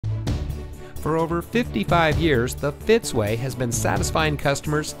For over 55 years, the Fitzway has been satisfying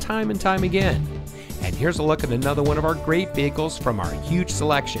customers time and time again. And here's a look at another one of our great vehicles from our huge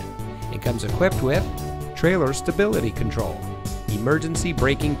selection. It comes equipped with trailer stability control, emergency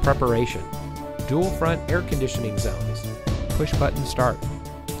braking preparation, dual front air conditioning zones, push button start,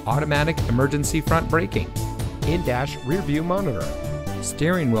 automatic emergency front braking, in-dash rear view monitor,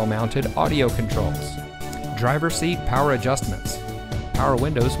 steering wheel mounted audio controls, driver seat power adjustments, power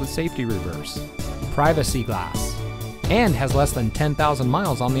windows with safety reverse, privacy glass, and has less than 10,000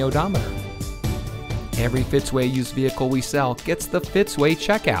 miles on the odometer. Every Fitzway used vehicle we sell gets the Fitzway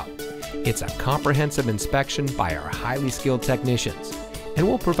checkout. It's a comprehensive inspection by our highly skilled technicians, and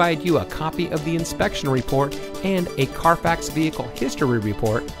we'll provide you a copy of the inspection report and a Carfax vehicle history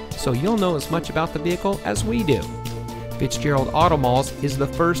report so you'll know as much about the vehicle as we do. Fitzgerald Auto Malls is the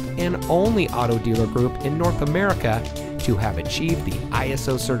first and only auto dealer group in North America to have achieved the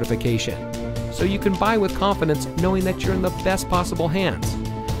ISO certification, so you can buy with confidence knowing that you're in the best possible hands.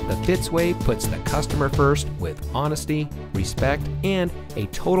 The Fitzway puts the customer first with honesty, respect, and a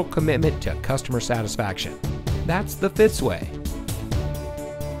total commitment to customer satisfaction. That's the Fitzway.